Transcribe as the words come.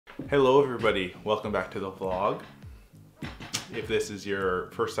Hello everybody, welcome back to the vlog. If this is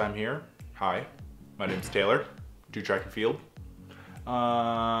your first time here, hi, my name's Taylor, do track and field.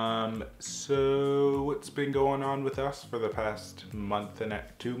 So what's been going on with us for the past month and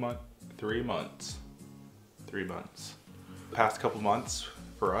 3 months? Past couple months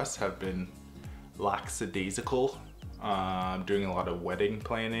for us have been lackadaisical. Doing a lot of wedding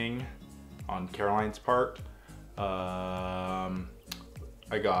planning on Caroline's part.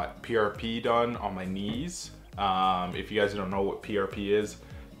 I got PRP done on my knees. If you guys don't know what PRP is,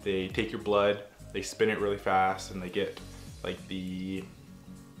 they take your blood, they spin it really fast, and they get like the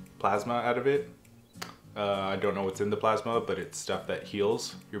plasma out of it. I don't know what's in the plasma, but it's stuff that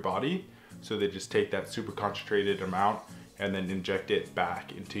heals your body. So they just take that super concentrated amount and then inject it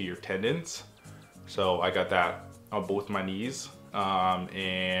back into your tendons. So I got that on both my knees,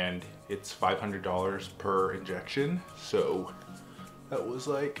 and it's $500 per injection. So that was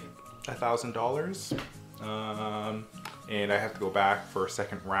like $1,000. And I have to go back for a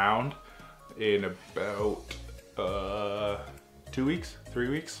second round in about 2 weeks, 3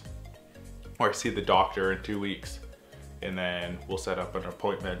 weeks. Or I see the doctor in 2 weeks, and then we'll set up an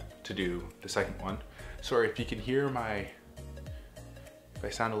appointment to do the second one. Sorry if you can hear if I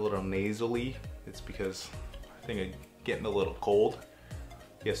sound a little nasally, it's because I think I'm getting a little cold.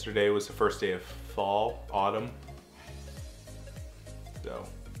 Yesterday was the first day of fall, autumn. So,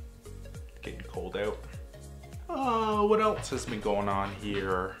 getting cold out. What else has been going on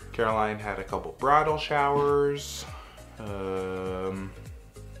here? Caroline had a couple bridal showers.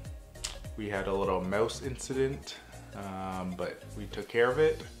 We had a little mouse incident, but we took care of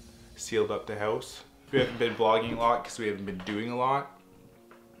it. Sealed up the house. We haven't been vlogging a lot because we haven't been doing a lot.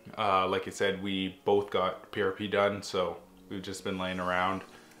 Like I said, we both got PRP done, so we've just been laying around.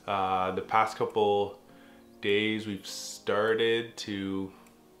 The past couple days we've started to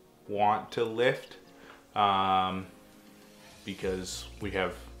want to lift because we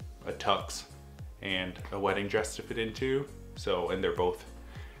have a tux and a wedding dress to fit into, and they're both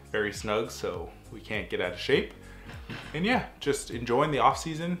very snug, so we can't get out of shape. And yeah, just enjoying the off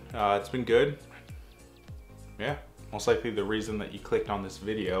season. It's been good. Yeah, most likely the reason that you clicked on this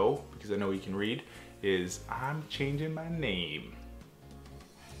video, because I know you can read, is I'm changing my name.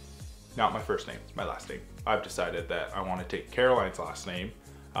 Not my first name, my last name. I've decided that I want to take Caroline's last name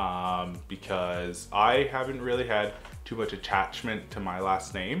because I haven't really had too much attachment to my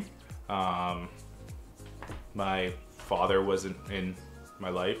last name. My father wasn't in my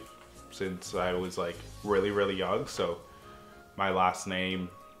life since I was like really young, so my last name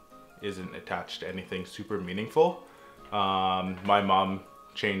isn't attached to anything super meaningful. My mom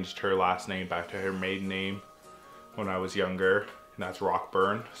changed her last name back to her maiden name when I was younger, and that's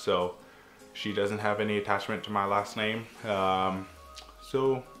Rockburn, so she doesn't have any attachment to my last name.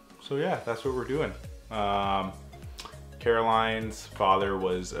 So yeah, that's what we're doing. Caroline's father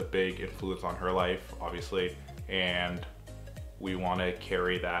was a big influence on her life, obviously, and we want to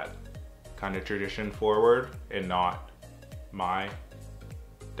carry that kind of tradition forward and not my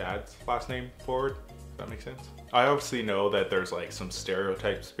dad's last name forward, if that makes sense. I obviously know that there's like some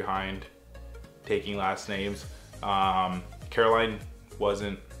stereotypes behind taking last names. Caroline was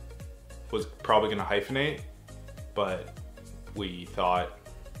probably gonna hyphenate, but we thought,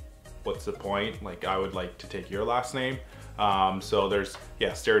 what's the point? Like, I would like to take your last name. So there's,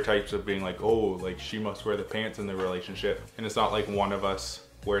 yeah, stereotypes of being like, oh, like she must wear the pants in the relationship. And it's not like one of us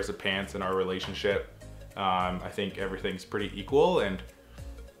wears the pants in our relationship. I think everything's pretty equal, and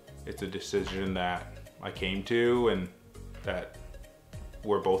it's a decision that I came to and that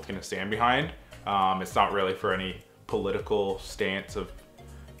we're both gonna stand behind. It's not really for any political stance of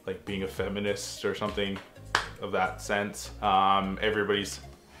like being a feminist or something of that sense. Everybody's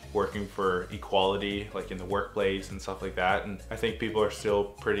working for equality, like in the workplace and stuff like that, and I think people are still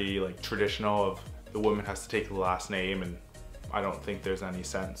pretty like traditional of the woman has to take the last name, and I don't think there's any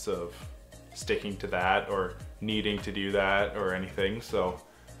sense of sticking to that or needing to do that or anything. So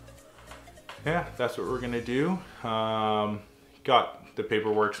yeah, that's what we're gonna do. Got the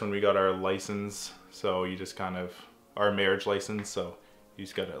paperwork when we got our license, so you just kind of, our marriage license, so you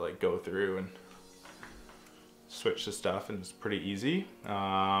just gotta like go through and switch the stuff, and it's pretty easy.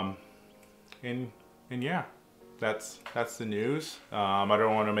 And yeah, that's the news. I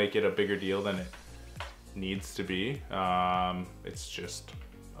don't want to make it a bigger deal than it needs to be. It's just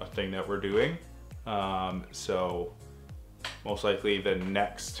a thing that we're doing. So most likely the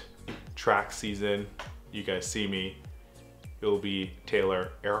next track season you guys see me, it'll be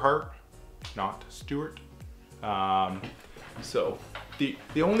Taylor Ehrhardt, not Stewart. So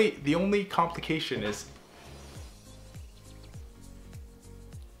the only complication is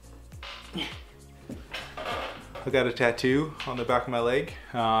I got a tattoo on the back of my leg,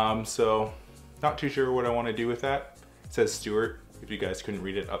 so not too sure what I want to do with that. It says Stuart, if you guys couldn't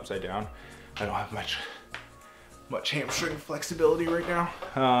read it upside down. I don't have much hamstring flexibility right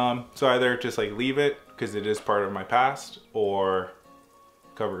now. So either just like leave it because it is part of my past, or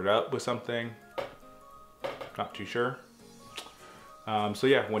cover it up with something. Not too sure. So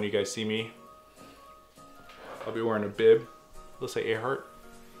yeah, when you guys see me, I'll be wearing a bib. Let's say Ehrhardt.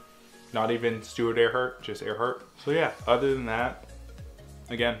 Not even Stuart Ehrhardt, just Ehrhardt. So yeah, other than that,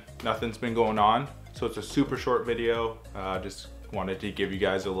 again, nothing's been going on. So it's a super short video. Just wanted to give you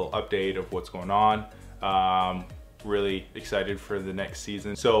guys a little update of what's going on. Really excited for the next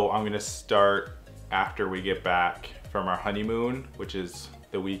season. So I'm gonna start after we get back from our honeymoon, which is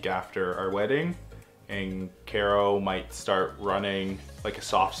the week after our wedding. And Caro might start running like a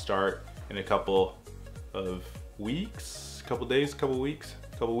soft start in a couple of weeks, couple days, couple weeks.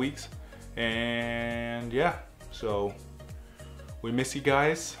 And yeah, so we miss you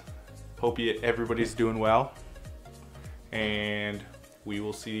guys. Hope everybody's doing well. And we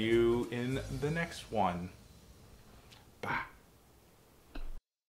will see you in the next one.